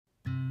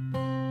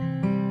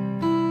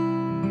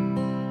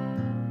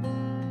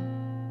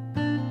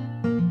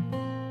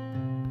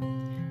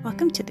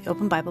Welcome to the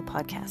Open Bible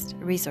Podcast,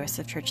 a resource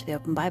of Church of the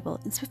Open Bible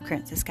in Swift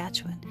Current,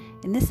 Saskatchewan.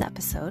 In this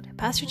episode,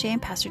 Pastor Jay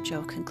and Pastor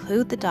Joe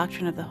conclude the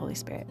doctrine of the Holy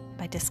Spirit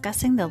by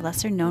discussing the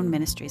lesser-known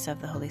ministries of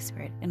the Holy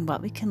Spirit and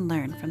what we can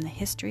learn from the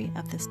history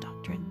of this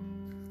doctrine.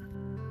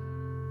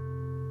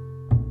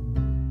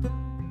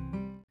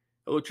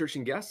 Hello, church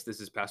and guests. This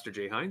is Pastor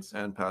Jay Hines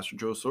and Pastor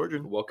Joe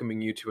Sorgen,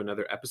 welcoming you to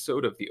another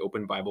episode of the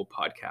Open Bible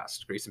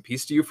Podcast. Grace and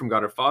peace to you from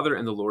God our Father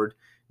and the Lord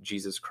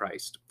Jesus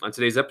Christ. On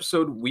today's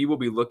episode, we will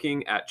be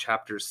looking at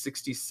chapters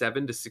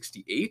 67 to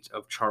 68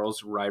 of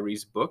Charles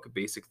Ryrie's book,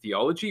 Basic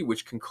Theology,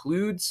 which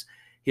concludes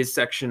his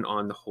section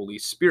on the Holy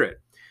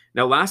Spirit.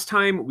 Now, last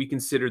time we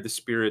considered the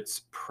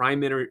Spirit's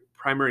primary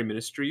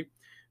ministry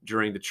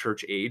during the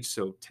church age,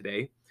 so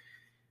today.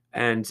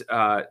 And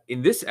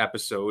in this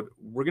episode,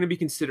 we're going to be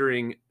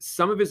considering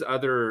some of his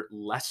other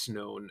less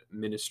known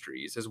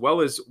ministries, as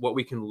well as what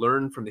we can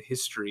learn from the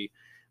history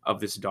of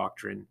this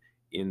doctrine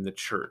in the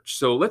church.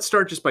 So let's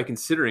start just by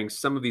considering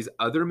some of these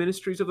other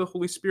ministries of the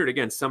Holy Spirit.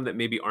 Again, some that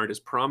maybe aren't as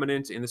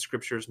prominent in the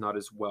scriptures, not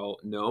as well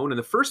known. And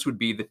the first would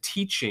be the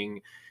teaching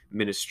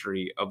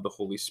ministry of the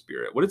Holy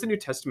Spirit. What does the New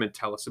Testament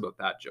tell us about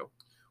that, Joe?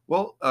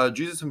 Well,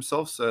 Jesus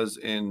himself says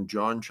in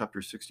John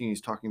chapter 16, he's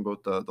talking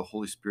about the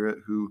Holy Spirit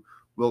who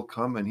will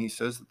come, and he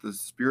says that the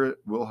Spirit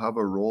will have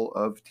a role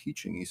of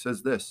teaching. He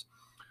says this: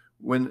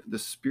 when the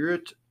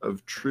Spirit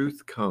of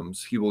truth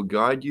comes, he will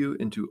guide you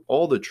into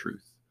all the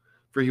truth,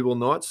 for he will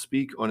not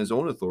speak on his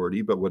own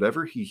authority, but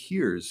whatever he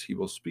hears, he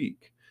will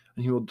speak,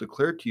 and he will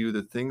declare to you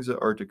the things that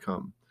are to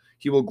come.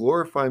 He will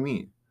glorify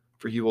me,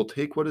 for he will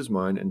take what is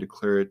mine and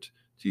declare it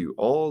to you.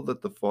 All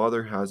that the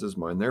Father has is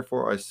mine.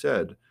 Therefore I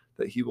said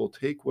that he will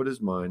take what is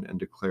mine and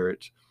declare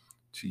it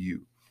to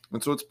you.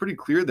 And so it's pretty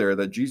clear there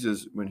that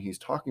Jesus, when he's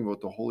talking about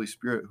the Holy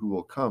Spirit who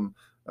will come,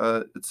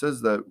 it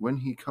says that when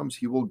he comes,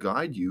 he will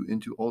guide you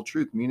into all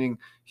truth, meaning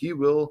he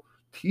will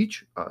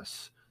teach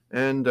us.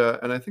 And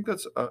I think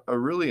that's a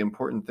really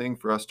important thing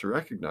for us to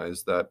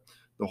recognize, that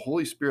the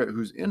Holy Spirit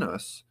who's in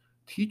us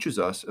teaches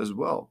us as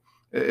well.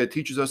 It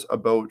teaches us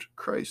about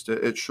Christ.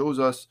 It shows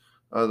us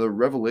the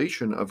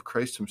revelation of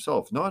Christ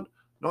himself, not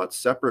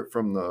separate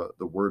from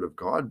the Word of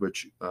God,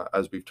 which,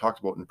 as we've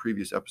talked about in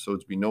previous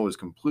episodes, we know is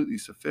completely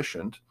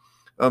sufficient.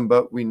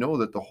 But we know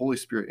that the Holy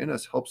Spirit in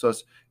us helps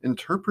us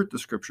interpret the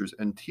Scriptures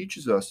and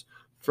teaches us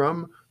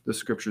from the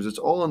Scriptures. It's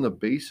all on the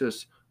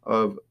basis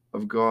of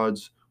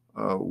God's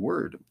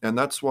Word. And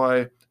that's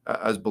why,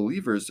 as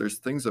believers, there's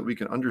things that we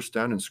can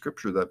understand in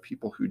Scripture that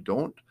people who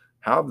don't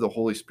have the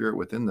Holy Spirit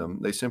within them,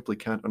 they simply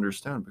can't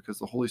understand, because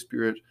the Holy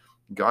Spirit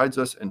guides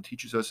us and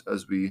teaches us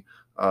as we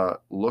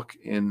look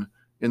in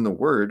the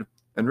Word,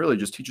 and really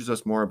just teaches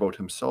us more about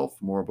himself,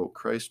 more about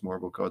Christ, more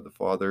about God the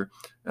Father,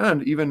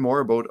 and even more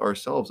about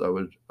ourselves, I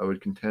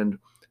would contend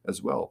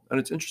as well. And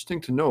it's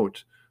interesting to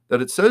note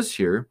that it says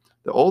here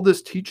that all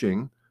this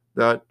teaching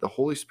that the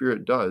Holy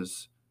Spirit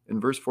does,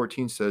 in verse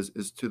 14 says,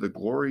 is to the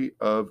glory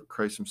of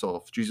Christ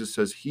himself. Jesus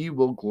says, he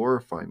will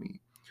glorify me,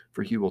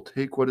 for he will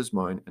take what is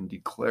mine and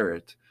declare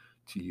it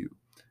to you.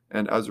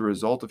 And as a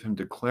result of him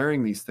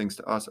declaring these things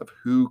to us of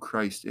who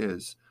Christ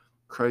is,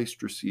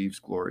 Christ receives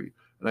glory.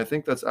 And I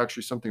think that's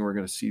actually something we're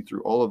going to see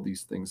through all of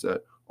these things,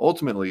 that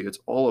ultimately it's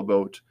all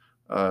about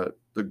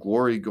the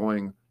glory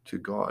going to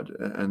God.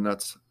 And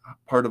that's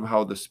part of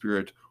how the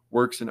Spirit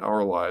works in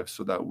our lives,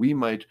 so that we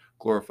might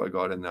glorify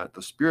God, and that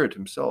the Spirit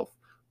himself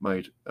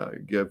might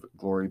give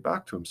glory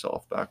back to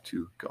himself, back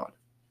to God.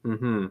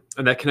 Mm-hmm.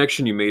 And that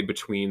connection you made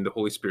between the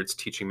Holy Spirit's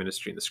teaching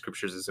ministry and the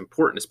scriptures is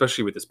important,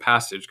 especially with this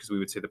passage, because we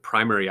would say the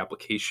primary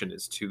application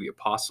is to the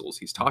apostles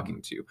he's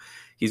talking to.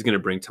 He's going to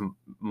bring to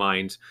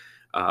mind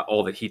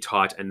all that he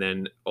taught, and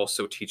then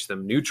also teach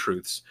them new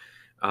truths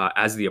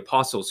as the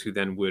apostles, who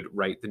then would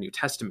write the New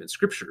Testament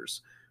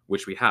scriptures,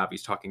 which we have.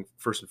 He's talking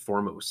first and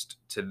foremost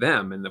to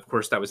them. And of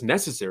course, that was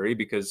necessary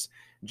because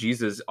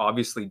Jesus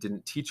obviously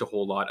didn't teach a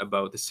whole lot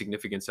about the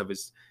significance of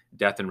his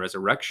death and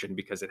resurrection,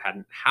 because it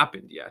hadn't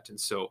happened yet. And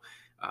so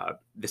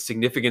the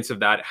significance of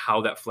that, how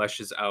that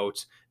fleshes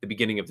out the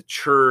beginning of the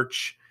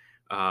church,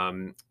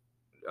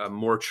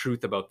 more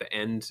truth about the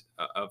end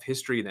of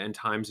history, the end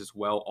times as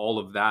well, all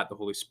of that the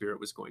Holy Spirit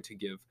was going to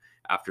give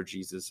after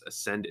Jesus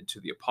ascended to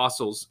the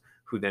apostles,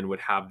 who then would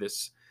have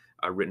this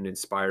written,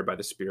 inspired by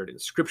the Spirit in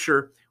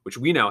Scripture, which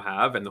we now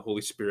have, and the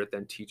Holy Spirit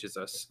then teaches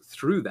us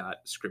through that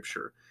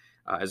Scripture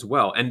as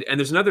well. And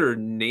there's another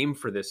name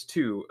for this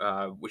too,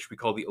 which we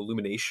call the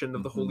illumination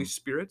of the Holy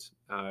Spirit,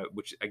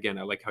 which, again,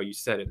 I like how you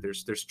said it.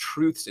 There's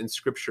truths in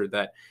Scripture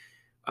that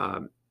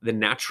the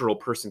natural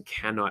person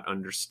cannot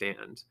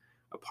understand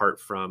apart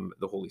from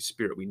the Holy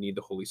Spirit. We need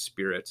the Holy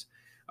Spirit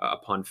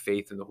upon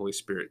faith, and the Holy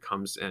Spirit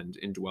comes and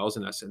indwells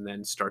in us and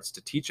then starts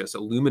to teach us,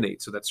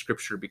 illuminate, so that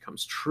Scripture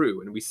becomes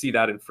true. And we see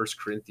that in 1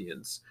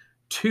 Corinthians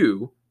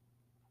 2,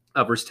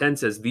 verse 10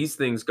 says, these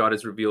things God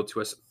has revealed to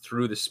us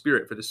through the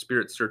Spirit, for the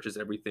Spirit searches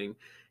everything,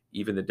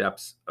 even the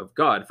depths of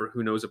God. For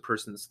who knows a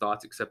person's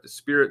thoughts except the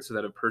Spirit, so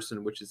that a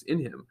person which is in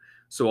him.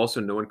 So also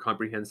no one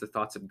comprehends the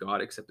thoughts of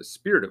God except the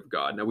Spirit of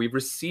God. Now we've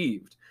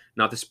received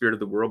not the spirit of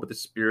the world, but the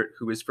Spirit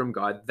who is from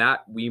God,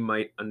 that we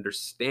might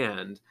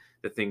understand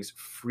the things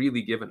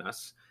freely given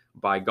us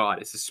by God.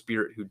 It's the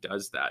Spirit who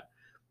does that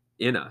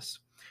in us.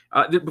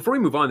 Before we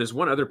move on, there's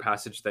one other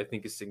passage that I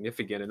think is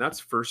significant, and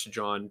that's 1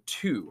 John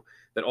 2,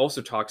 that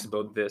also talks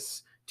about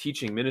this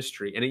teaching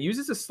ministry. And it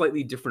uses a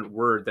slightly different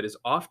word that is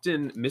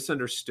often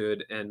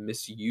misunderstood and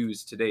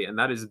misused today, and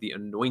that is the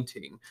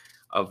anointing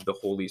of the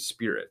Holy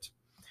Spirit.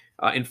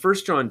 In 1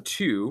 John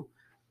 2,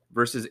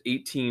 verses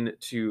 18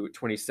 to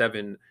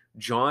 27,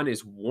 John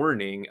is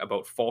warning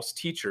about false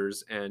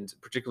teachers, and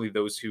particularly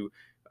those who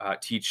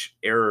teach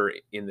error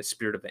in the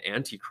spirit of the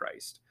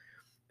Antichrist.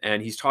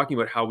 And he's talking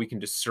about how we can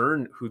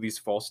discern who these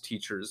false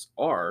teachers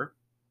are.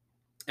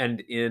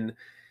 And in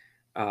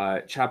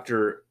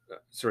chapter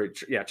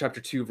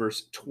 2,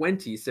 verse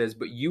 20 says,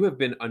 "But you have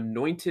been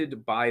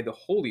anointed by the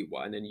Holy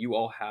One, and you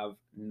all have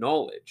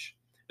knowledge."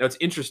 Now it's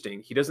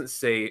interesting. He doesn't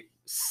say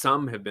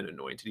some have been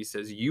anointed. He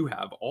says you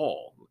have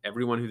all,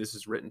 everyone who this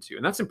is written to.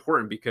 And that's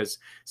important because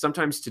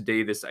sometimes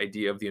today this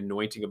idea of the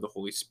anointing of the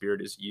Holy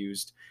Spirit is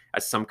used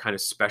as some kind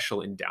of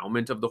special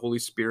endowment of the Holy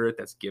Spirit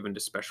that's given to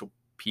special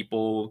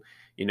people,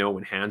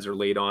 when hands are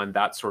laid on,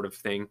 that sort of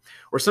thing.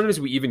 Or sometimes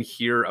we even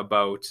hear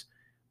about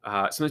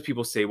sometimes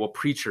people say, well,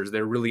 preachers,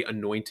 they're really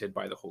anointed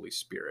by the Holy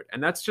Spirit.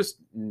 And that's just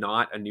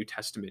not a New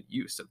Testament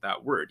use of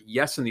that word.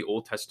 Yes, in the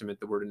Old Testament,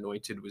 the word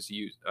anointed was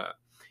used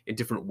in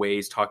different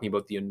ways, talking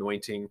about the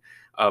anointing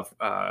of,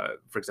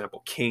 for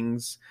example,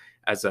 kings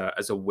as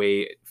a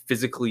way,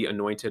 physically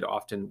anointed,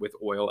 often with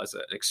oil, as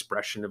an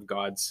expression of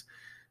God's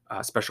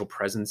special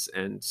presence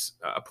and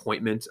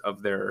appointment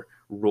of their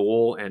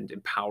role and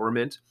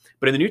empowerment.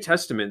 But in the New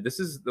Testament, this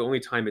is the only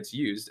time it's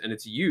used, and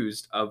it's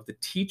used of the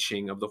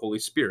teaching of the Holy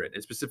Spirit,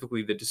 and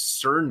specifically the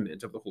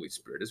discernment of the Holy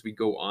Spirit. As we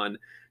go on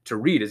to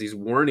read, as he's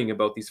warning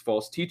about these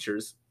false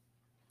teachers,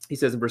 he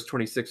says in verse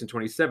 26 and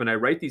 27, "I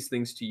write these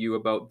things to you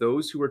about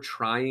those who are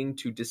trying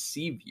to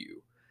deceive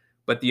you,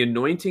 but the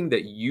anointing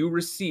that you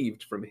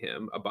received from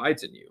him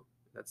abides in you."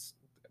 That's,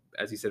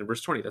 as he said in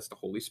verse 20, that's the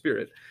Holy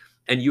Spirit.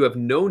 "And you have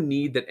no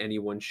need that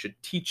anyone should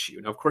teach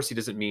you." Now, of course, he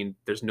doesn't mean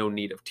there's no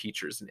need of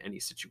teachers in any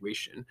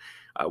situation.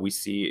 We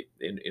see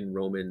in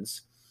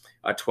Romans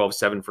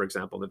 12:7, for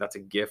example, that's a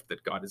gift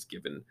that God has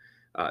given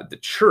the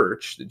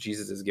church, that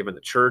Jesus has given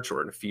the church,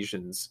 or in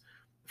Ephesians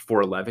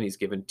 4:11, he's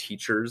given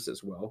teachers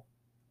as well.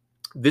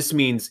 This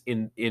means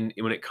in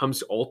when it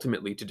comes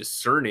ultimately to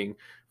discerning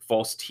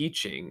false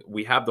teaching,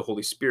 we have the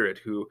Holy Spirit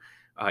who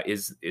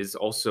is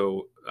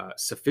also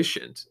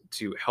sufficient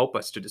to help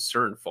us to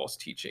discern false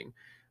teaching,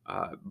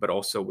 but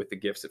also with the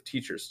gifts of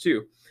teachers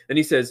too. And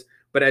he says,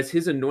 "But as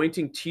his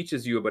anointing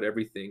teaches you about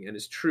everything and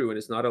is true and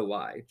is not a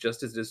lie,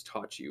 just as it has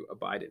taught you,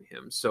 abide in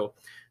him." So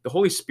the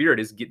Holy Spirit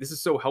this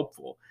is so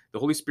helpful. The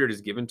Holy Spirit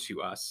is given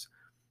to us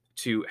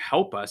to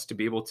help us to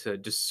be able to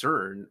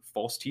discern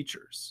false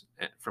teachers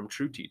from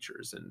true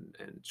teachers,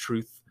 and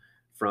truth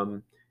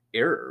from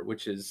error,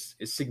 which is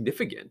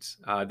significant.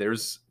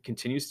 There's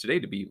continues today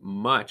to be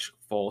much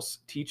false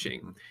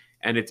teaching. Mm-hmm.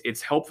 And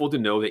it's helpful to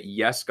know that,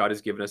 yes, God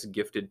has given us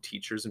gifted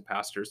teachers and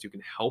pastors who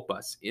can help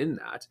us in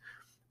that.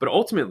 But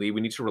ultimately,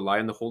 we need to rely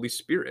on the Holy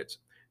Spirit.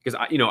 Because,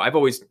 I've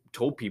always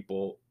told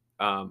people,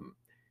 I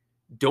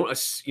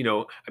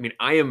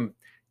am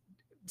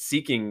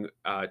seeking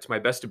to my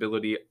best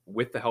ability,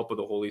 with the help of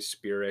the Holy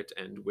Spirit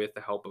and with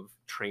the help of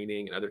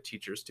training and other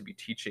teachers, to be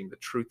teaching the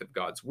truth of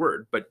God's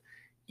word. But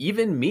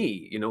even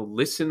me,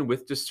 listen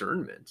with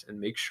discernment and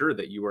make sure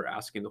that you are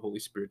asking the Holy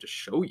Spirit to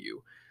show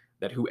you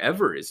that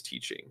whoever is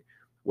teaching,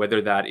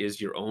 whether that is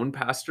your own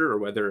pastor or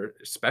whether,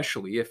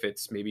 especially if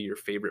it's maybe your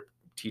favorite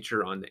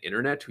teacher on the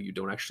internet who you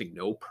don't actually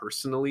know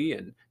personally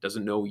and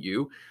doesn't know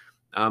you,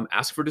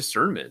 ask for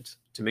discernment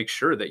to make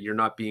sure that you're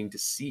not being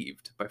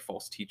deceived by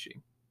false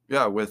teaching.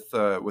 Yeah, with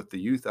the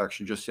youth,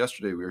 actually, just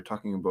yesterday we were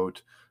talking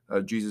about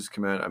Jesus'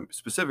 command,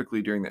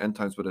 specifically during the end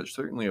times, but it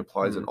certainly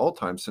applies in all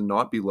times, to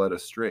not be led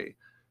astray.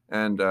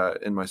 And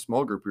in my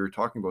small group, we were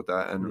talking about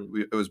that, and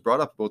it was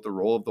brought up about the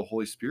role of the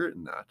Holy Spirit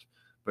in that,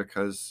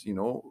 because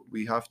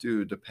we have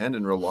to depend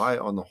and rely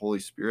on the Holy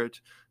Spirit,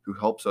 who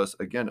helps us,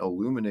 again,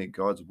 illuminate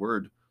God's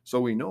word,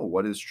 so we know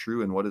what is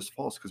true and what is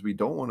false, because we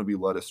don't want to be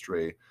led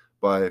astray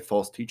by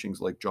false teachings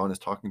like John is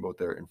talking about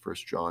there in 1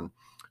 John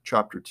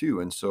chapter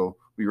 2. And so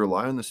we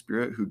rely on the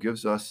Spirit, who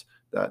gives us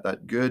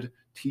that good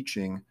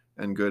teaching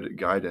and good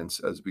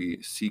guidance as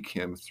we seek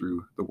him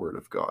through the word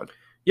of God.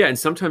 Yeah, and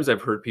sometimes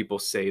I've heard people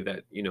say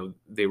that,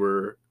 they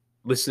were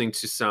listening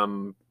to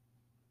some,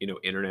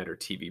 internet or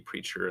TV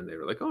preacher, and they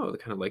were like, oh, they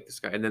kind of like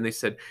this guy. And then they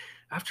said,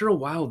 after a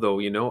while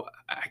though,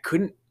 I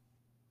couldn't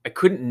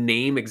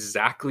name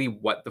exactly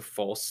what the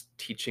false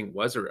teaching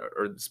was,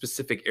 or the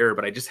specific error,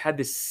 but I just had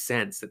this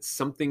sense that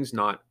something's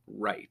not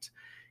right.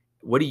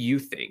 What do you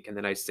think? And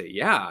then I say,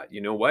 yeah,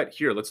 you know what?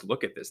 Here, let's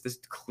look at this. This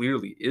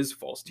clearly is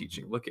false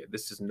teaching. Look at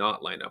this, does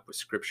not line up with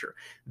Scripture.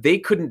 They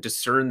couldn't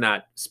discern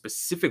that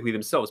specifically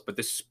themselves, but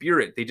the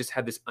Spirit, they just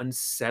had this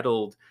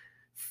unsettled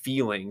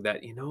feeling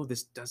that,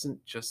 this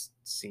doesn't just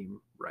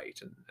seem right.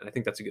 And I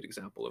think that's a good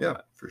example of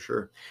that. For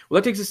sure. Well,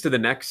 that takes us to the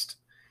next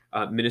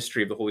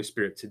ministry of the Holy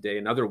Spirit today,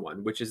 another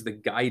one, which is the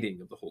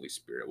guiding of the Holy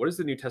Spirit. What does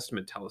the New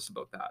Testament tell us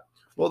about that?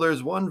 Well,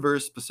 there's one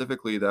verse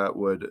specifically that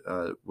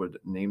would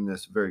name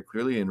this very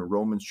clearly in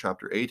Romans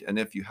chapter 8. And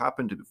if you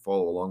happen to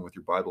follow along with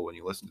your Bible when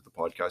you listen to the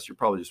podcast, you're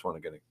probably just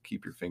going to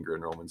keep your finger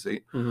in Romans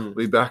 8. We'll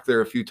be back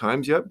there a few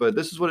times yet, but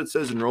this is what it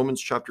says in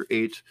Romans chapter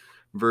 8,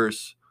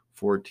 verse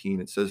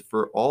 14. It says,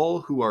 "For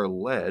all who are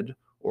led,"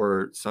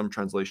 or some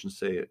translations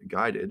say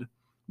guided,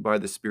 "by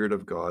the Spirit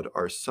of God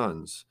are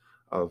sons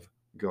of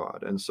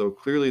God." And so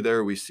clearly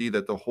there we see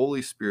that the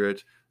Holy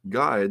Spirit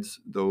guides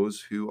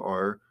those who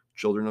are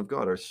children of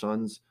God, are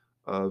sons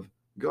of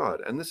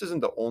God. And this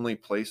isn't the only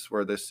place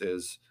where this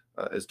is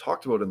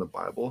talked about in the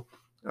Bible.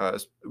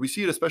 We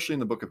see it especially in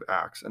the book of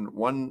Acts. And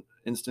one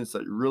instance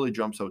that really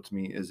jumps out to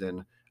me is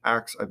in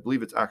Acts, I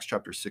believe it's Acts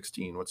chapter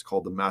 16, what's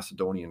called the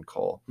Macedonian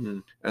call.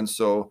 And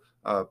so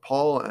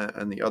Paul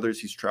and the others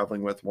he's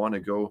traveling with want to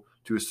go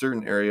to a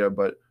certain area,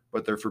 but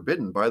they're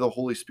forbidden by the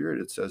Holy Spirit,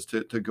 it says,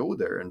 to go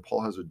there. And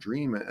Paul has a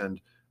dream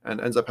and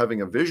ends up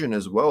having a vision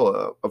as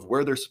well of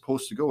where they're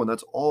supposed to go. And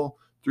that's all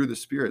through the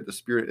Spirit. The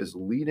Spirit is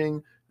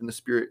leading and the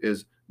Spirit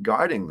is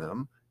guiding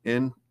them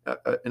in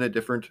a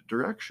different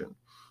direction.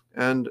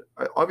 And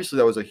obviously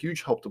that was a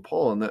huge help to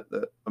Paul. And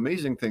the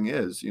amazing thing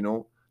is,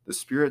 the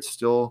Spirit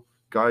still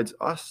guides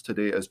us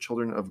today as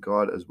children of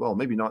God as well.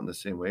 Maybe not in the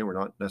same way. We're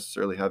not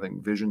necessarily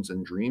having visions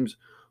and dreams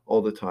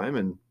all the time.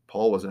 And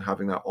Paul wasn't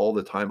having that all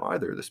the time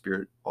either. The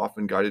Spirit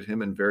often guided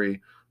him in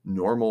very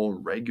normal,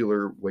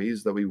 regular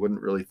ways that we wouldn't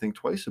really think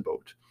twice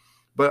about.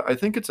 But I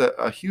think it's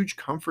a huge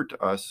comfort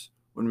to us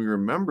when we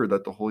remember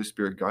that the Holy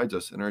Spirit guides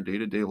us in our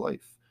day-to-day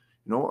life.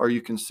 Are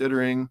you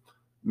considering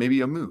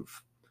maybe a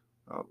move?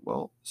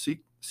 Well,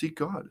 seek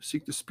God,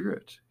 seek the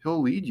Spirit.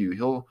 He'll lead you.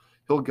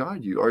 He'll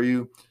guide you. Are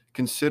you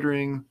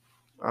considering,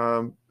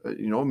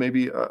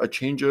 maybe a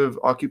change of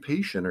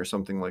occupation or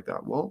something like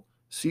that? Well,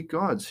 seek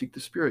God, seek the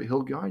Spirit.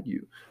 He'll guide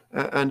you.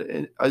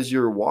 And as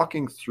you're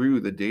walking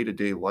through the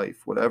day-to-day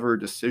life, whatever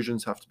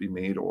decisions have to be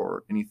made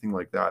or anything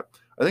like that,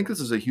 I think this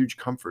is a huge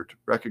comfort,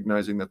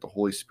 recognizing that the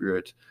Holy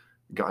Spirit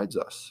guides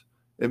us.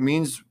 It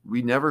means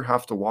we never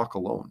have to walk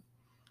alone.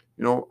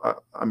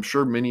 I'm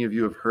sure many of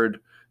you have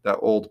heard that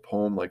old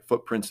poem, like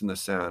Footprints in the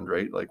Sand,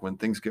 right? Like when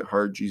things get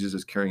hard, Jesus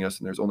is carrying us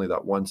and there's only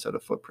that one set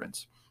of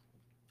footprints.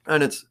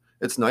 And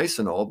it's nice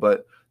and all,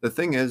 but the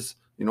thing is,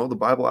 the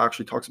Bible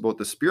actually talks about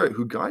the Spirit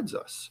who guides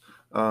us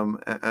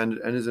and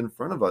is in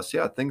front of us.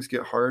 Yeah, things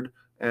get hard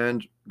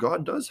and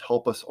God does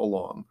help us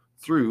along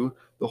through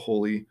the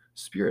Holy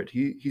Spirit.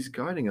 He's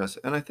guiding us.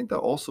 And I think that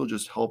also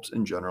just helps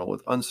in general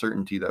with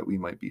uncertainty that we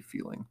might be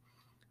feeling.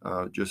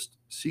 Just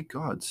seek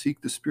God,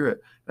 seek the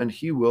Spirit, and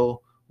He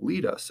will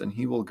lead us and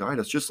He will guide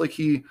us. Just like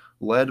He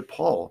led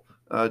Paul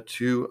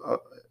to,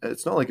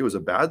 it's not like it was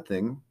a bad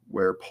thing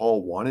where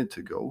Paul wanted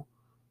to go.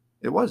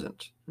 It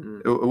wasn't.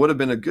 It would have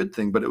been a good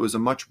thing, but it was a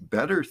much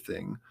better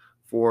thing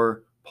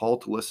for Paul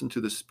to listen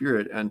to the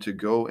Spirit and to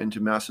go into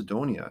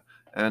Macedonia.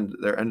 And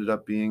there ended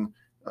up being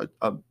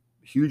a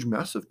huge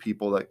mess of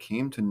people that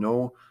came to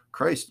know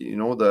Christ.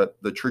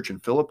 The church in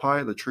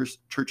Philippi, the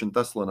church in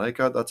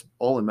Thessalonica, that's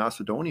all in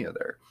Macedonia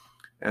there.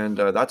 And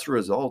that's a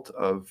result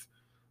of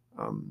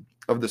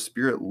the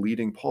Spirit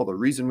leading Paul. The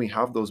reason we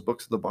have those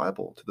books of the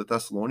Bible to the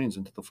Thessalonians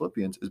and to the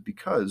Philippians is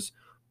because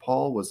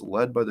Paul was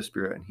led by the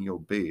Spirit and he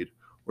obeyed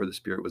where the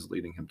Spirit was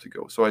leading him to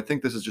go. So I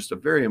think this is just a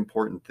very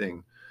important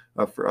thing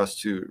for us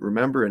to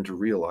remember and to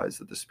realize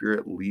that the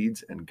Spirit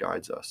leads and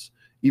guides us,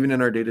 even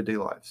in our day-to-day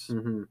lives.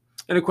 And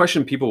a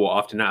question people will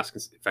often ask,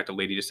 in fact, a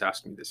lady just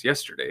asked me this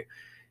yesterday,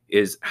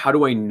 is how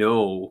do I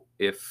know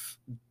if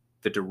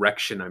the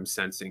direction I'm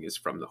sensing is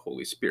from the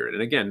Holy Spirit?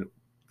 And again,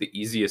 the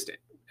easiest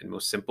and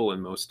most simple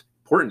and most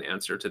important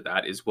answer to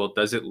that is, well,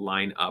 does it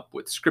line up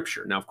with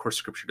Scripture? Now, of course,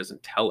 Scripture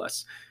doesn't tell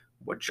us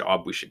what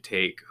job we should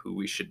take, who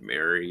we should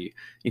marry,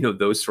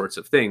 those sorts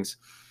of things.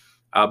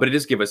 But it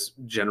does give us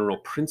general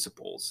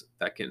principles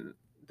that can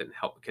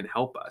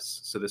help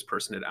us. So this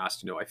person had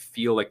asked, I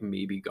feel like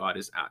maybe God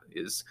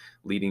is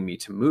leading me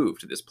to move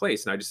to this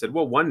place. And I just said,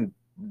 well, one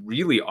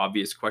really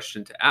obvious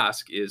question to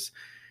ask is,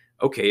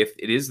 okay, if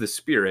it is the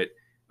Spirit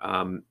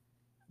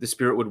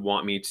would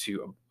want me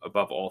to,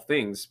 above all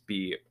things,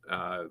 be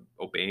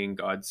obeying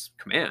God's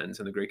commands.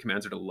 And the great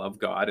commands are to love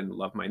God and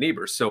love my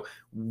neighbor. So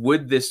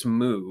would this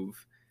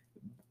move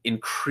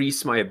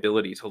increase my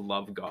ability to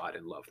love God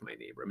and love my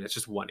neighbor? I mean, that's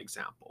just one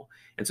example.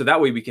 And so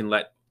that way we can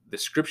let the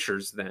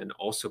Scriptures then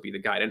also be the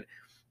guide.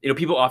 And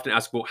people often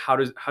ask, well, how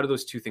do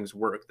those two things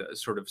work? The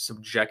sort of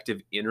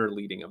subjective inner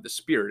leading of the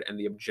Spirit and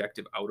the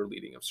objective outer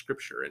leading of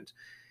Scripture. And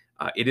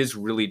it is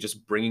really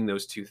just bringing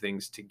those two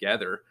things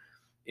together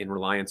in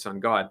reliance on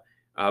God.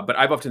 But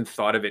I've often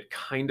thought of it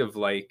kind of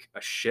like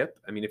a ship.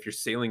 I mean, if you're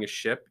sailing a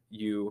ship,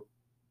 you,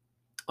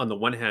 on the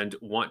one hand,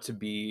 want to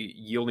be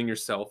yielding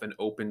yourself and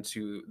open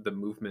to the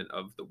movement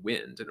of the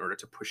wind in order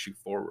to push you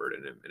forward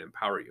and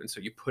empower you. And so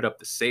you put up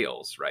the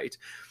sails, right?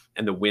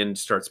 And the wind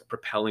starts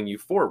propelling you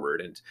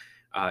forward and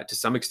to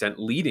some extent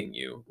leading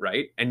you,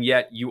 right? And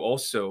yet you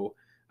also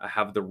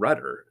have the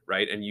rudder,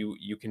 right? And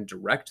you can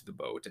direct the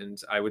boat.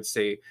 And I would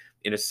say,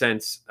 in a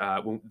sense,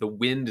 the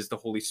wind is the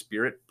Holy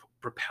Spirit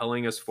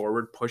propelling us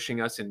forward,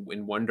 pushing us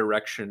in one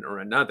direction or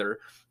another.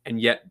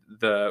 And yet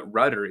the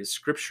rudder is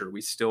Scripture.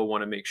 We still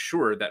want to make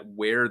sure that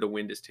where the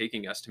wind is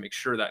taking us, to make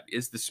sure that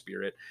is the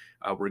Spirit,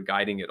 we're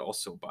guiding it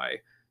also by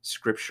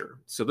Scripture.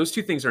 So those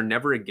two things are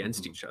never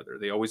against each other.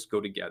 They always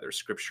go together,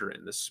 Scripture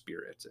and the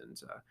Spirit.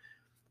 And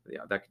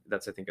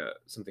that's I think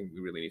something we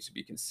really need to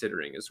be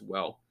considering as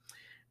well.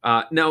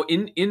 Now,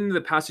 in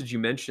the passage you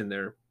mentioned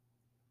there,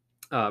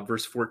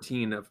 verse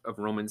 14 of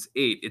Romans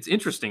 8, it's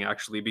interesting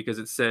actually, because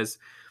it says,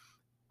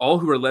 all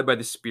who are led by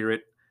the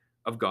Spirit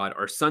of God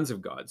are sons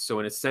of God. So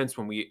in a sense,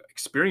 when we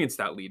experience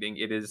that leading,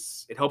 it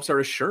helps our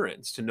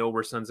assurance to know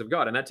we're sons of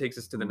God. And that takes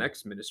us to the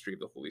next ministry of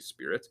the Holy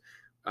Spirit,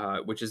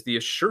 which is the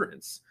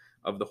assurance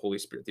of the Holy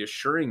Spirit, the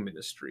assuring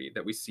ministry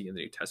that we see in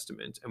the New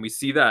Testament. And we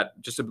see that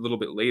just a little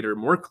bit later,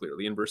 more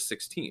clearly in verse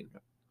 16.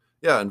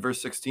 Yeah, in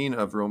verse 16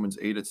 of Romans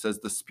 8, it says,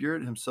 the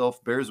Spirit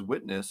himself bears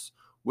witness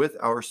with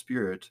our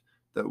spirit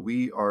that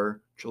we are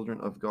children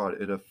of God.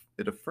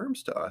 It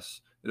affirms to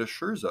us, it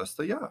assures us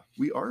that, yeah,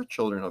 we are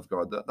children of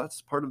God.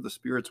 That's part of the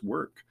Spirit's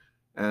work.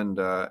 And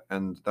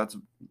that's,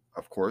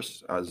 of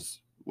course, as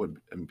would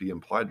be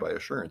implied by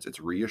assurance, it's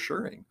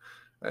reassuring.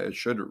 It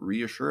should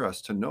reassure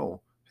us to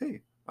know,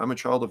 hey, I'm a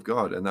child of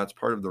God. And that's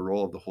part of the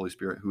role of the Holy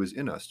Spirit who is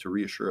in us, to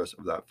reassure us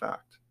of that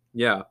fact.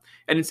 Yeah.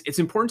 And it's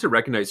important to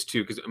recognize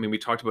too, because I mean, we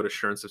talked about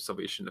assurance of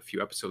salvation a few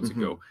episodes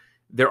ago.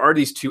 There are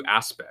these two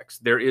aspects.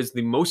 There is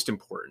the most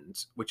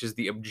important, which is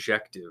the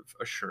objective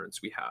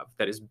assurance we have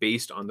that is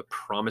based on the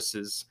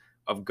promises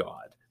of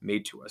God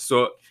made to us.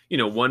 So,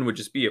 one would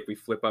just be if we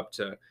flip up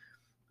to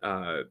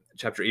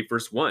chapter 8,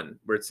 verse 1,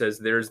 where it says,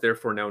 there is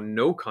therefore now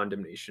no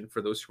condemnation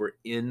for those who are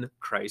in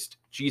Christ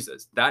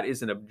Jesus. That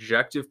is an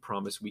objective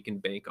promise we can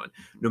bank on.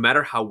 No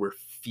matter how we're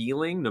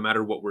feeling, no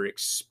matter what we're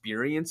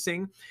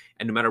experiencing,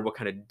 and no matter what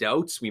kind of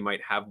doubts we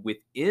might have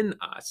within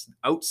us,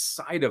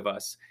 outside of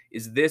us,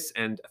 is this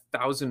and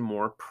 1,000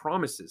 more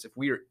promises. If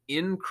we are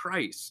in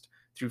Christ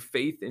through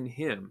faith in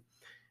him,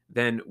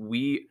 then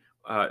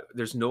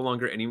there's no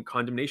longer any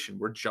condemnation.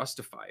 We're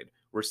justified.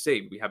 We're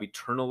saved. We have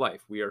eternal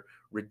life. We are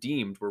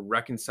redeemed. We're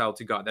reconciled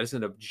to God. That is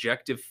an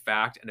objective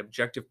fact, an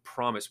objective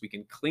promise we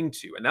can cling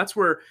to. And that's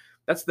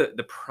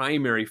the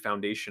primary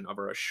foundation of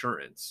our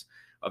assurance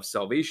of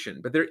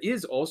salvation. But there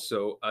is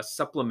also a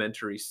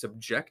supplementary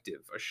subjective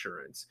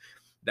assurance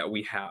that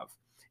we have.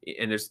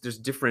 And there's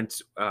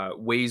different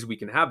ways we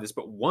can have this.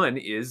 But one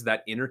is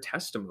that inner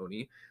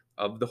testimony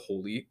of the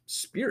Holy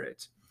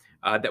Spirit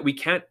that we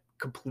can't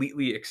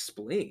completely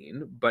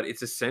explain, but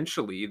it's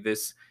essentially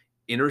this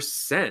inner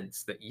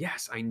sense that,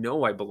 yes, I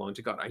know I belong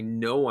to God. I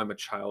know I'm a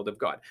child of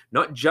God,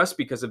 not just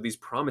because of these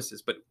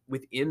promises, but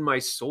within my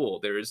soul,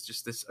 there is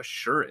just this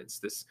assurance,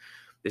 this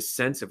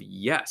sense of,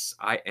 yes,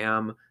 I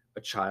am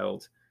a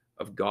child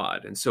of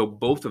God. And so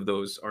both of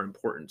those are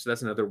important. So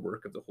that's another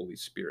work of the Holy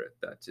Spirit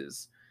that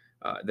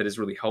is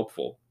really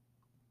helpful.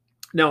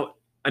 Now,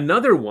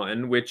 another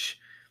one, which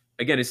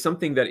again is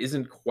something that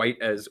isn't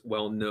quite as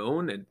well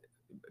known,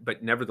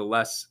 but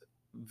nevertheless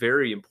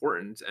very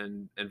important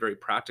and very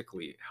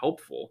practically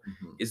helpful,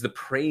 is the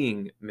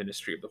praying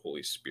ministry of the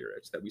Holy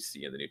Spirit that we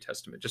see in the New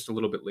Testament just a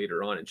little bit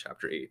later on in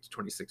chapter 8,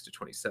 26 to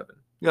 27.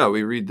 Yeah,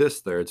 we read this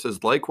there. It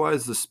says,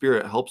 likewise, the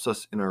Spirit helps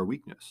us in our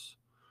weakness.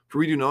 For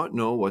we do not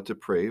know what to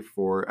pray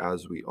for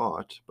as we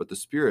ought, but the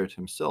Spirit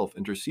himself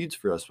intercedes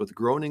for us with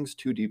groanings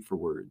too deep for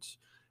words.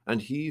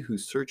 And he who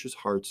searches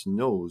hearts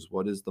knows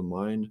what is the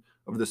mind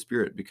of the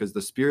Spirit, because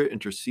the Spirit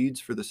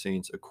intercedes for the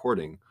saints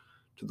according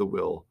to the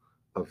will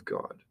of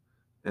God.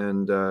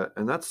 And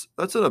that's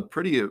a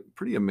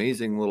pretty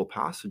amazing little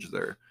passage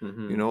there,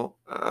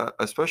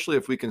 especially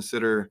if we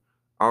consider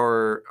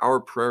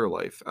our prayer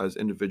life as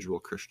individual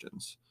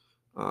Christians.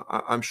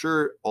 I'm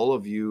sure all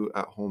of you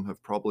at home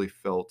have probably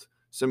felt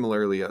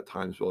similarly at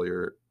times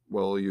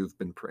while you've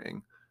been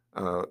praying.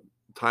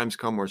 Times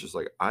come where it's just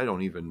like, I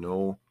don't even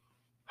know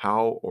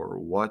how or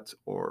what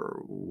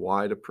or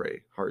why to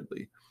pray,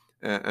 hardly.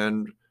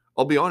 And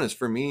I'll be honest,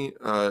 for me,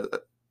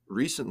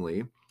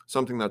 recently,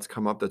 something that's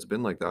come up that's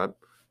been like that,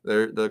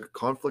 the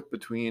conflict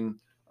between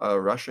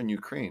Russia and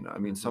Ukraine. I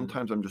mean,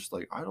 sometimes I'm just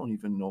like, I don't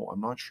even know.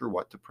 I'm not sure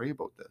what to pray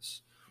about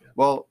this. Yeah.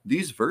 Well,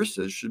 these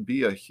verses should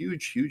be a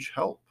huge, huge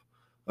help,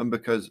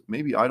 because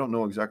maybe I don't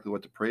know exactly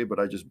what to pray, but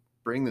I just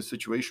bring the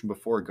situation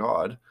before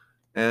God.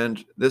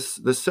 And this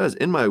says,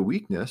 in my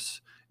weakness,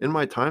 in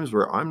my times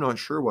where I'm not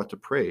sure what to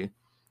pray,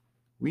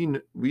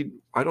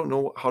 I don't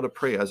know how to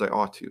pray as I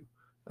ought to.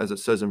 As it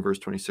says in verse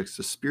 26,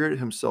 the Spirit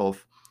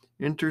himself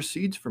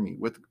intercedes for me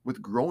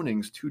with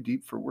groanings too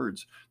deep for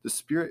words. The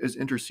Spirit is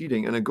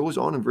interceding, and it goes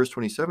on in verse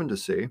 27 to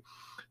say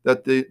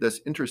that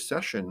this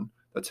intercession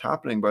that's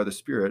happening by the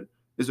Spirit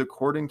is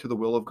according to the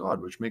will of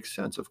God, which makes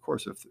sense. Of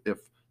course, if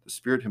the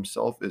Spirit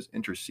himself is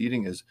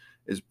interceding, is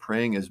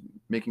praying, is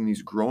making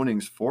these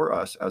groanings for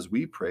us as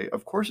we pray,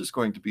 of course it's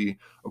going to be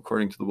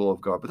according to the will of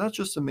God. But that's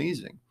just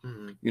amazing,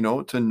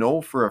 to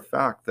know for a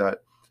fact that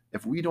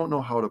if we don't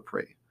know how to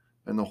pray,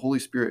 and the Holy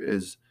Spirit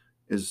is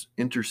is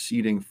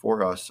interceding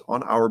for us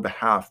on our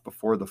behalf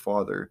before the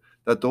Father,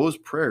 that those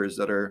prayers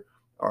that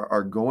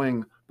are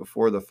going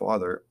before the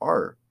Father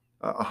are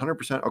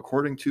 100%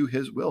 according to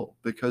his will,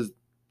 because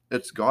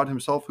it's God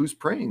himself who's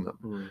praying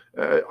them.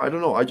 I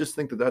don't know. I just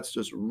think that that's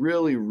just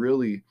really,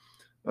 really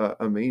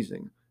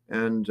amazing.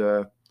 And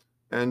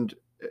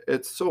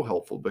it's so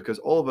helpful, because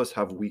all of us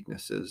have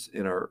weaknesses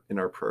in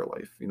our prayer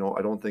life.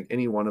 I don't think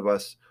any one of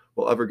us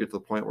will ever get to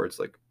the point where it's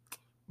like,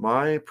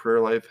 my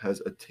prayer life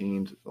has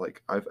attained,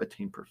 like, I've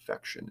attained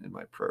perfection in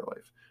my prayer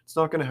life. It's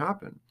not going to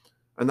happen.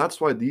 And that's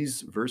why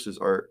these verses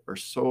are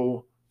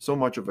so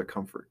much of a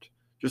comfort,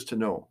 just to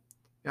know,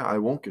 yeah, I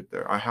won't get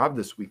there. I have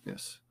this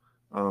weakness,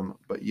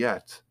 but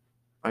yet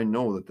I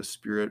know that the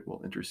Spirit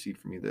will intercede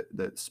for me, that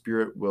the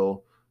Spirit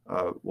will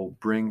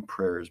bring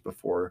prayers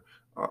before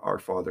our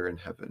Father in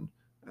heaven.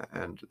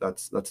 And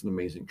that's an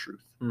amazing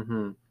truth.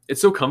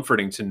 It's so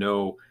comforting to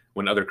know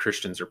when other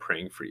Christians are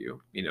praying for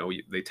you.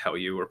 They tell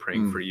you we're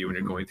praying for you when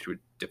you're going through a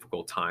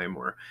difficult time,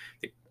 or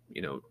they,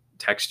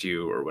 text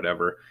you or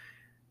whatever.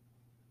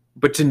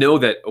 But to know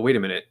that, oh, wait a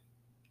minute,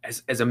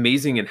 as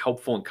amazing and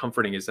helpful and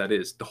comforting as that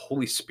is, the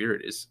Holy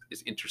Spirit is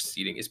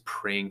interceding, is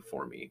praying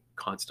for me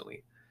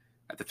constantly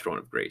at the throne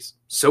of grace.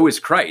 So is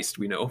Christ,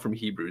 we know from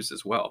Hebrews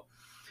as well.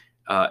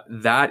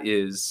 That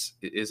is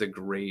a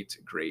great,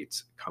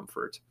 great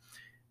comfort.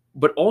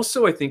 But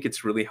also, I think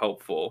it's really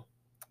helpful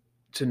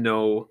to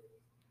know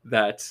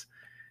that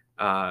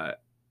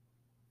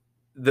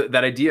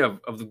that idea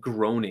of the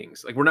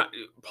groanings, like,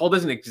 Paul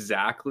doesn't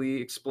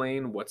exactly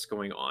explain what's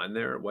going on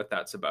there, what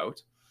that's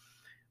about.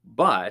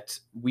 But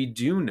we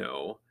do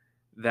know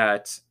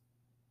that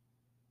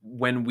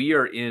when we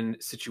are in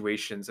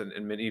situations,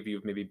 and many of you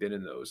have maybe been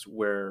in those,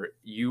 where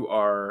you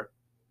are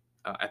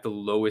at the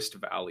lowest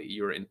valley,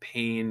 you're in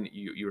pain,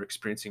 you're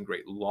experiencing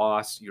great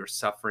loss, you're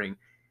suffering.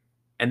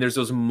 And there's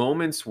those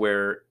moments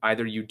where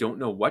either you don't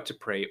know what to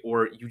pray,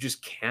 or you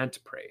just can't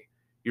pray.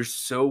 You're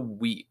so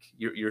weak.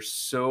 You're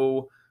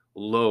so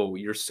low.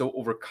 You're so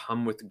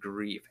overcome with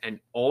grief.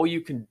 And all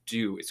you can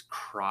do is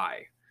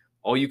cry.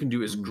 All you can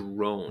do is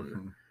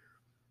groan.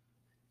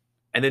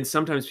 And then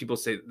sometimes people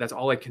say, that's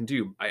all I can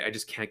do. I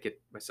just can't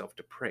get myself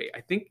to pray.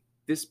 I think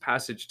this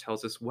passage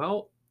tells us,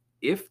 well,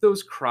 if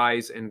those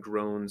cries and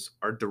groans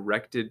are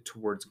directed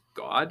towards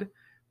God,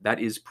 that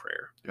is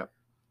prayer. Yeah.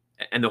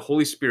 And the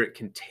Holy Spirit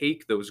can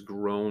take those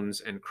groans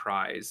and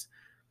cries,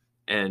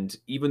 and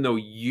even though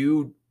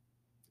you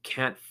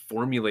can't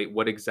formulate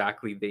what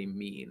exactly they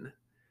mean,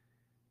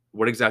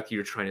 what exactly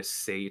you're trying to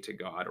say to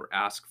God or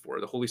ask for,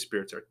 the Holy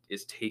Spirit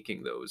is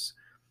taking those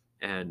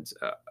and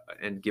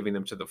giving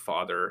them to the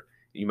Father.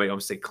 You might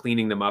almost say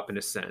cleaning them up in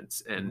a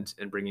sense, and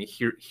bringing,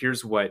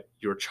 here's what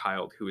your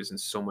child who is in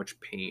so much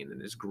pain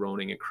and is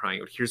groaning and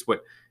crying out, here's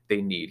what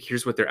they need,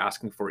 here's what they're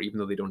asking for, even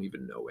though they don't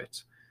even know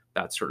it.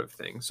 That sort of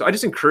thing. So I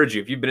just encourage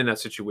you, if you've been in that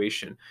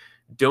situation,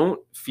 don't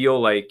feel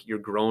like you're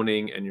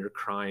groaning and you're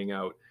crying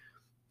out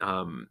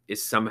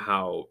is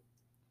somehow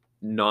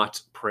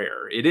not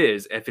prayer. It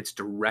is, if it's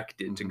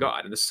directed to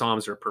God. And the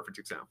Psalms are a perfect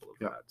example of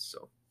that.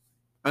 So,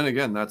 and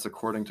again, that's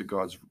according to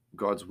God's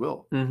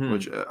will,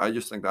 which I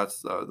just think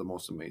that's the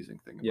most amazing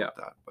thing about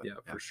that. But,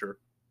 for sure.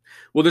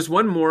 Well, there's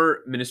one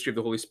more ministry of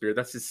the Holy Spirit.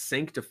 That's his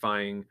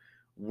sanctifying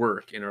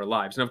work in our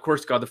lives. And of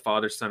course, God the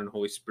Father, Son, and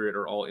Holy Spirit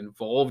are all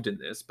involved in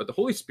this, but the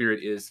Holy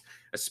Spirit is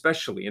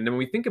especially. And then when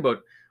we think about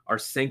our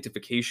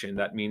sanctification,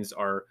 that means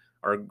our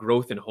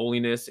growth in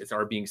holiness. It's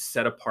our being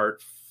set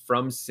apart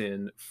from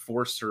sin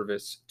for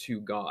service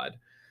to God.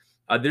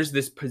 There's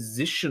this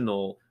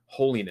positional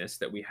holiness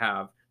that we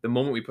have the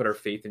moment we put our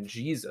faith in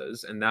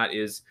Jesus, and that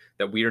is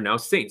that we are now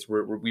saints.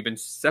 We've been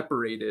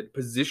separated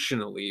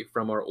positionally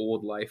from our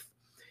old life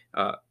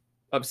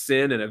of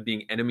sin and of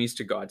being enemies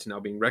to God, to now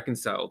being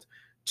reconciled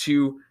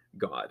to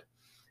God.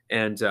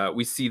 And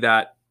we see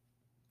that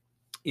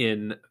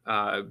in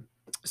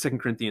 2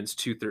 Corinthians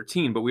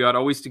 2:13. But we ought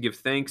always to give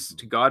thanks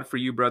to God for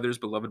you, brothers,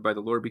 beloved by the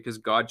Lord, because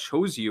God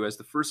chose you as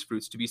the first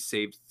fruits to be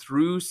saved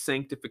through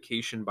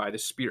sanctification by the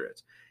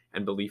Spirit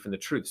and belief in the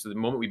truth. So the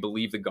moment we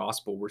believe the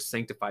gospel, we're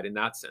sanctified in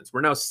that sense.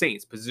 We're now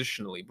saints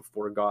positionally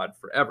before God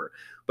forever.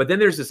 But then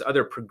there's this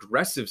other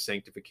progressive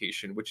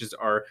sanctification, which is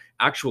our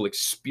actual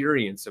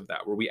experience of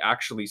that, where we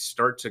actually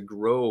start to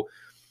grow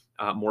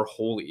more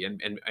holy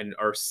and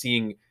are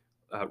seeing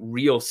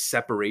real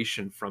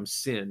separation from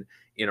sin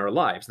in our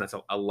lives. And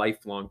that's a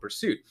lifelong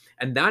pursuit.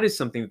 And that is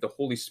something that the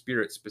Holy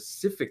Spirit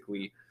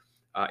specifically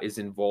is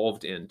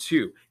involved in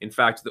too. In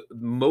fact,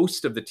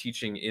 most of the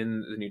teaching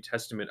in the New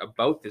Testament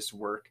about this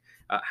work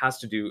has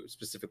to do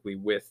specifically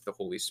with the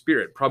Holy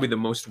Spirit. Probably the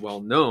most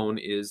well-known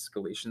is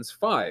Galatians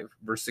 5,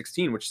 verse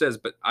 16, which says,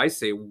 "But I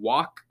say,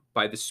 walk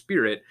by the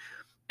Spirit,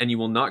 and you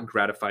will not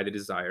gratify the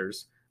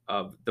desires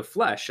of the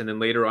flesh." And then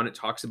later on, it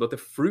talks about the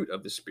fruit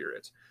of the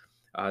Spirit.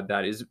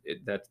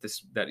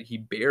 That he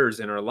bears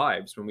in our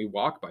lives when we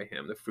walk by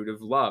him, the fruit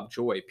of love,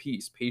 joy,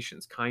 peace,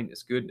 patience,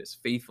 kindness, goodness,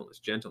 faithfulness,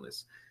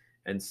 gentleness,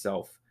 and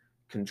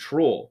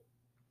self-control.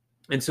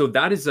 And so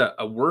that is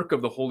a work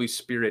of the Holy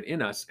Spirit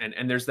in us.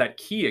 And there's that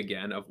key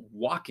again of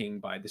walking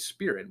by the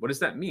Spirit. What does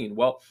that mean?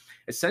 Well,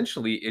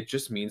 essentially, it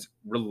just means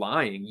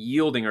relying,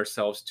 yielding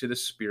ourselves to the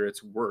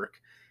Spirit's work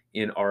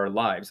in our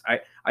lives.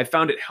 I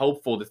found it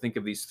helpful to think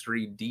of these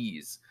 3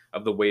 Ds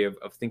of the way of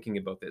thinking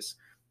about this.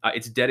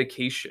 It's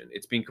dedication,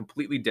 it's being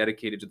completely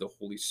dedicated to the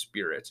Holy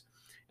Spirit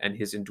and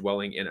his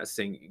indwelling in us,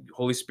 saying,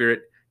 Holy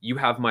Spirit, you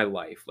have my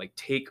life, like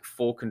take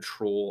full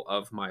control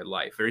of my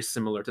life, very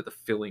similar to the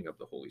filling of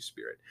the Holy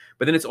Spirit.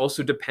 But then it's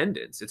also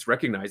dependence. It's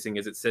recognizing,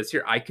 as it says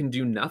here, I can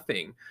do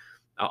nothing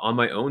on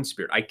my own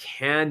spirit. I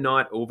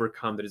cannot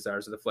overcome the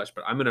desires of the flesh,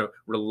 but I'm going to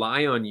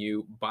rely on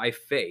you by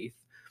faith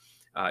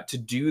to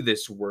do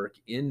this work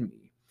in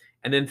me.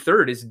 And then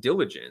third is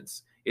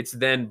diligence. It's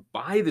then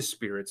by the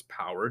Spirit's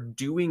power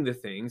doing the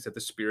things that the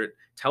Spirit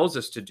tells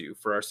us to do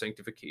for our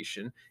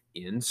sanctification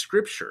in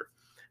Scripture,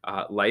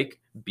 like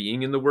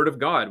being in the Word of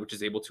God, which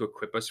is able to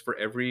equip us for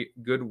every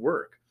good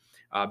work,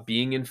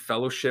 being in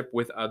fellowship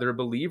with other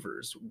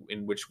believers,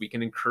 in which we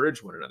can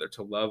encourage one another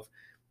to love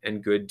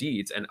and good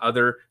deeds, and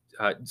other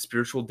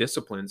spiritual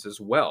disciplines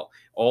as well,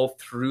 all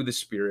through the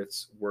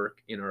Spirit's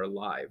work in our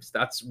lives.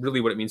 That's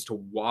really what it means to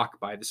walk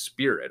by the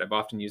Spirit. I've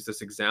often used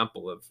this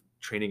example of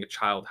training a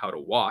child how to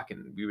walk,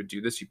 and we would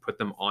do this. You put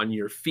them on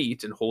your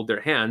feet and hold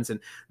their hands, and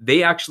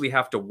they actually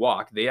have to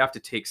walk. They have to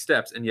take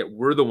steps, and yet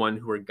we're the one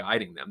who are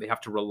guiding them. They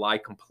have to rely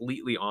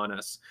completely on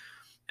us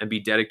and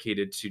be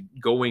dedicated to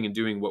going and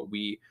doing what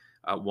we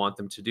want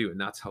them to do. And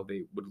that's how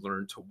they would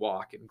learn to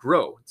walk and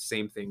grow.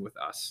 Same thing with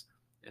us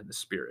and the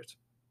Spirit.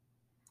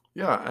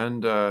 Yeah,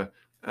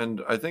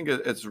 and I think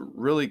it's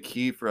really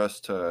key for us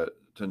to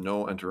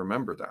know and to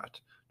remember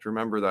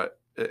that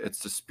it's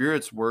the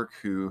Spirit's work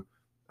who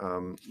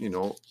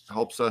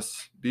helps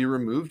us be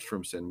removed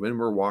from sin when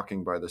we're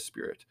walking by the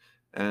Spirit,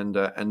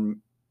 and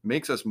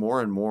makes us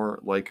more and more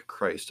like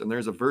Christ. And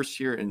there's a verse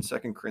here in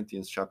 2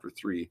 Corinthians chapter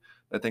 3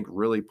 that I think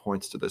really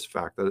points to this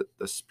fact that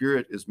the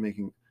Spirit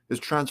is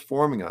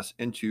transforming us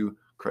into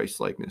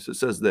Christ likeness. It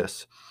says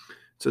this.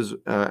 It says,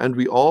 and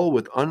we all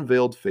with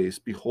unveiled face,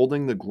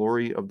 beholding the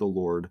glory of the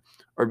Lord,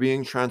 are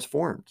being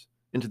transformed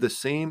into the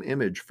same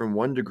image from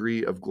one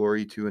degree of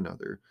glory to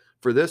another.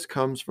 For this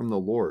comes from the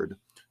Lord,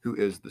 who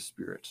is the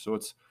Spirit. So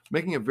it's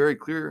making it very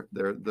clear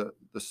there, the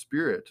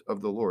Spirit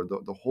of the Lord,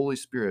 the Holy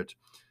Spirit,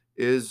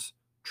 is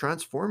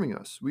transforming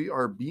us. We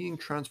are being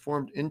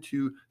transformed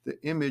into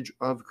the image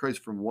of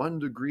Christ from one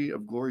degree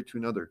of glory to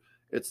another.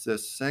 It's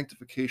this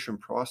sanctification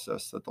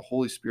process that the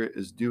Holy Spirit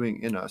is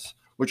doing in us,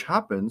 which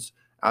happens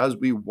as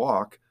we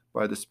walk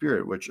by the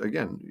Spirit, which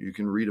again you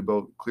can read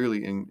about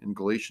clearly in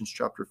Galatians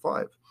chapter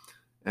 5,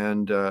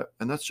 and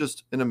that's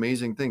just an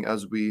amazing thing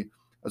as we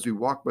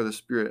walk by the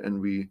Spirit and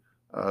we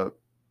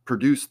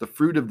produce the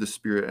fruit of the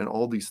Spirit and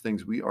all these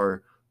things. We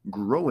are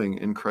growing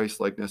in Christ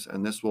likeness,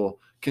 and this will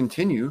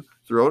continue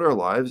throughout our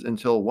lives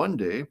until one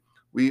day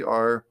we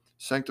are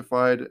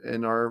sanctified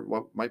in our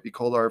what might be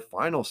called our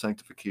final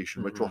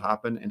sanctification, which will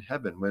happen in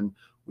heaven when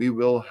we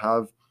will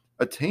have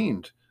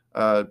attained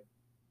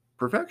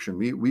perfection.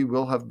 We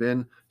will have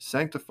been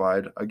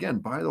sanctified again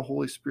by the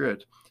Holy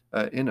Spirit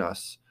in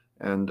us,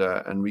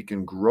 and we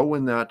can grow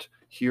in that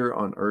here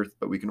on earth,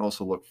 but we can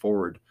also look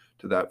forward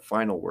to that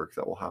final work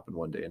that will happen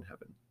one day in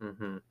heaven.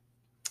 Mm-hmm.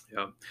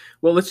 Yeah.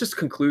 Well, let's just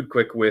conclude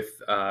quick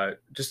with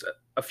just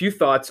a few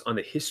thoughts on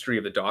the history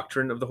of the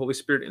doctrine of the Holy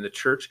Spirit in the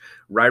church.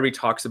 Ryrie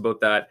talks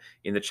about that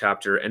in the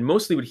chapter, and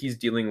mostly what he's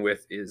dealing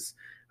with is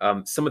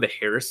some of the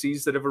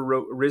heresies that have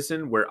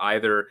arisen, where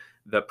either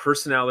the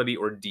personality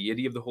or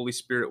deity of the Holy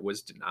Spirit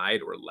was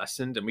denied or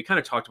lessened. And we kind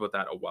of talked about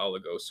that a while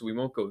ago, so we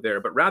won't go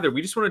there. But rather,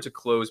 we just wanted to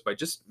close by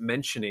just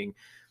mentioning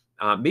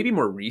maybe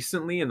more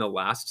recently in the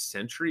last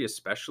century,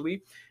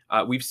 especially,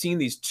 we've seen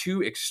these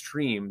 2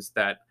 extremes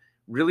that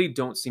really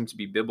don't seem to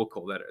be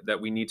biblical that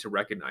we need to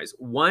recognize.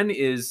 One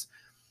is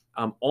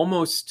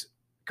almost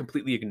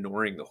completely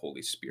ignoring the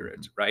Holy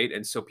Spirit, right?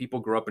 And so people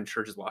grow up in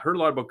churches, well, I heard a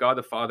lot about God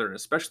the Father and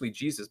especially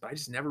Jesus, but I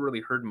just never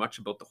really heard much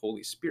about the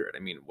Holy Spirit. I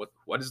mean,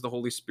 what is the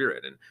Holy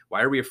Spirit, and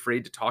why are we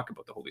afraid to talk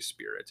about the Holy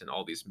Spirit and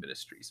all these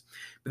ministries?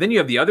 But then you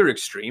have the other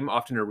extreme,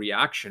 often a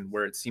reaction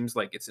where it seems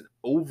like it's an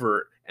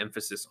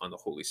overemphasis on the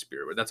Holy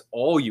Spirit, where that's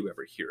all you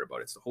ever hear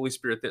about. It's the Holy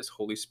Spirit this,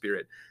 Holy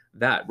Spirit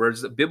that.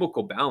 Whereas the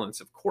biblical balance,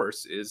 of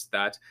course, is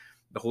that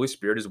the Holy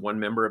Spirit is one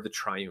member of the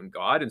triune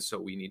God, and so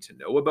we need to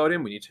know about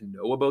him. We need to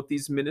know about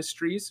these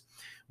ministries.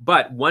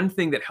 But one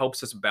thing that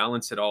helps us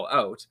balance it all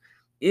out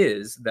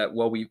is that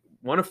while we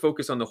want to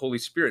focus on the Holy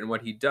Spirit and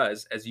what he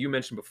does, as you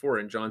mentioned before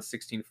in John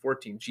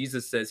 16:14,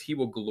 Jesus says he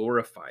will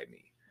glorify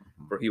me,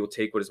 for he will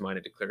take what is mine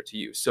and declare to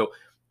you. So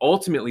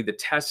ultimately, the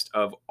test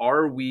of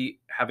are we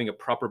having a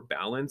proper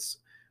balance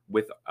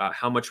with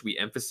how much we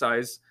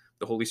emphasize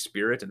the Holy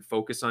Spirit and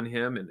focus on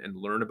him and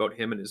learn about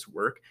him and his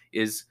work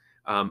is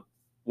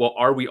well,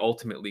 are we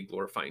ultimately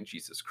glorifying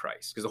Jesus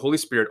Christ? Because the Holy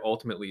Spirit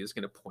ultimately is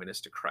going to point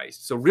us to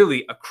Christ. So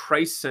really, a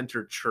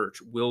Christ-centered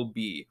church will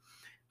be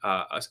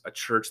a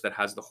church that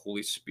has the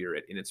Holy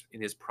Spirit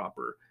in his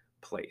proper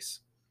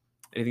place.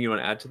 Anything you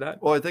want to add to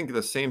that? Well, I think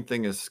the same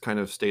thing is kind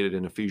of stated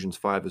in Ephesians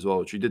 5 as well,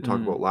 which we did talk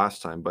about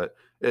last time, but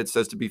it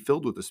says to be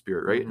filled with the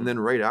Spirit, right? And then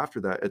right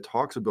after that, it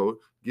talks about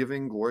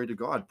giving glory to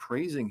God,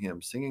 praising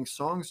Him, singing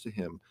songs to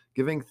Him,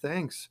 giving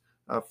thanks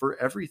for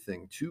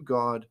everything to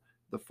God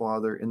the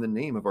Father in the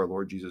name of our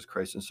Lord Jesus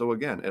Christ. And so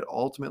again, it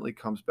ultimately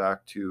comes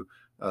back to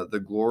the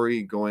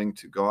glory going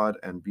to God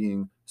and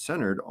being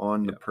centered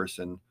on the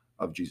person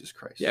of Jesus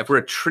Christ. Yeah, if we're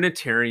a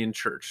Trinitarian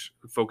church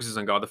who focuses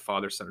on God the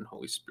Father, Son, and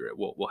Holy Spirit,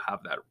 we'll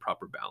have that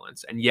proper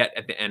balance. And yet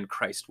at the end,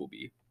 Christ will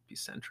be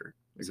centered.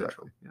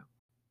 Exactly. Central.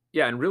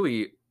 Yeah, and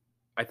really,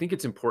 I think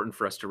it's important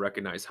for us to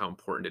recognize how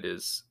important it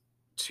is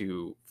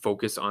to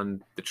focus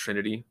on the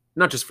Trinity,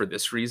 not just for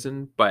this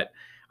reason, but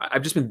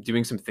I've just been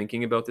doing some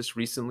thinking about this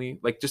recently,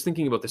 like just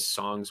thinking about the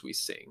songs we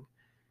sing.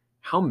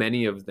 How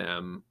many of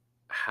them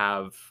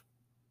have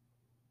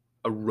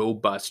a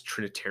robust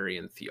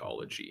Trinitarian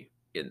theology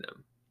in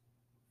them?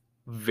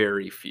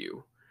 Very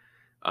few,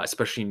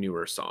 especially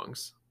newer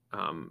songs.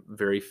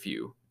 Very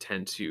few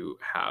tend to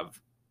have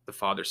the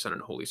Father, Son,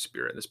 and Holy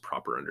Spirit, this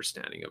proper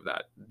understanding of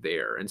that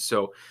there. And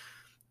so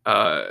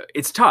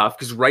it's tough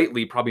because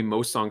rightly, probably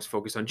most songs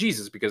focus on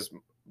Jesus because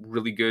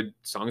really good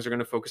songs are going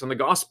to focus on the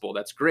gospel.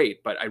 That's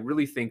great. But I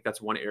really think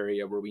that's one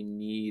area where we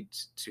need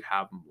to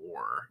have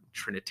more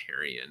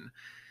Trinitarian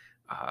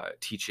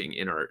teaching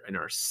in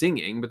our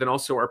singing, but then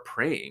also our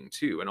praying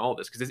too, and all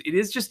this, because it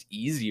is just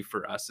easy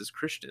for us as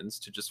Christians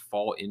to just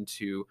fall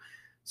into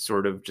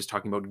sort of just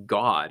talking about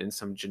God in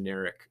some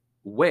generic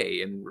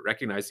way and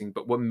recognizing,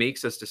 but what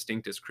makes us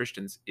distinct as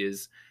Christians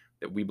is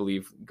that we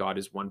believe God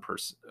is one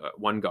person,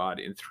 one God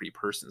in three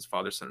persons,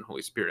 Father, Son, and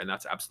Holy Spirit, and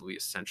that's absolutely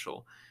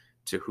essential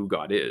to who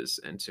God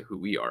is and to who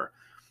we are.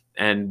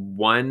 And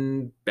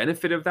one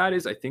benefit of that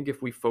is, I think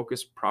if we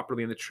focus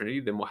properly on the Trinity,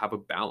 then we'll have a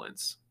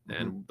balance.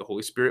 And the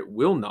Holy Spirit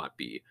will not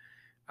be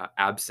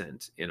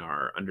absent in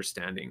our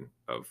understanding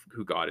of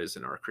who God is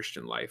in our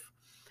Christian life,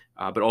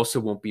 but also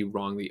won't be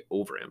wrongly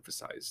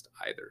overemphasized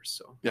either.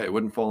 So yeah, it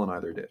wouldn't fall in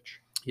either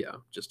ditch. Yeah,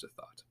 just a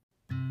thought.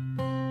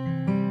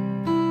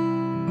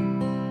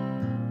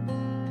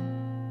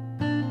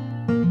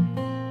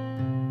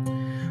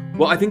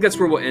 Well, I think that's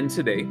where we'll end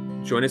today.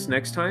 Join us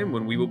next time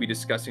when we will be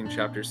discussing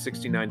chapters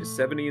 69 to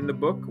 70 in the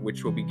book,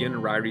 which will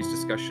begin Ryrie's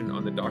discussion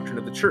on the doctrine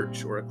of the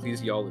church, or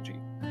ecclesiology.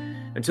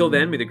 Until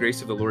then, may the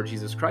grace of the Lord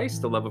Jesus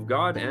Christ, the love of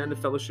God, and the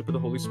fellowship of the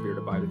Holy Spirit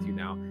abide with you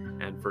now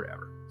and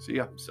forever. See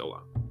ya. So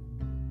long.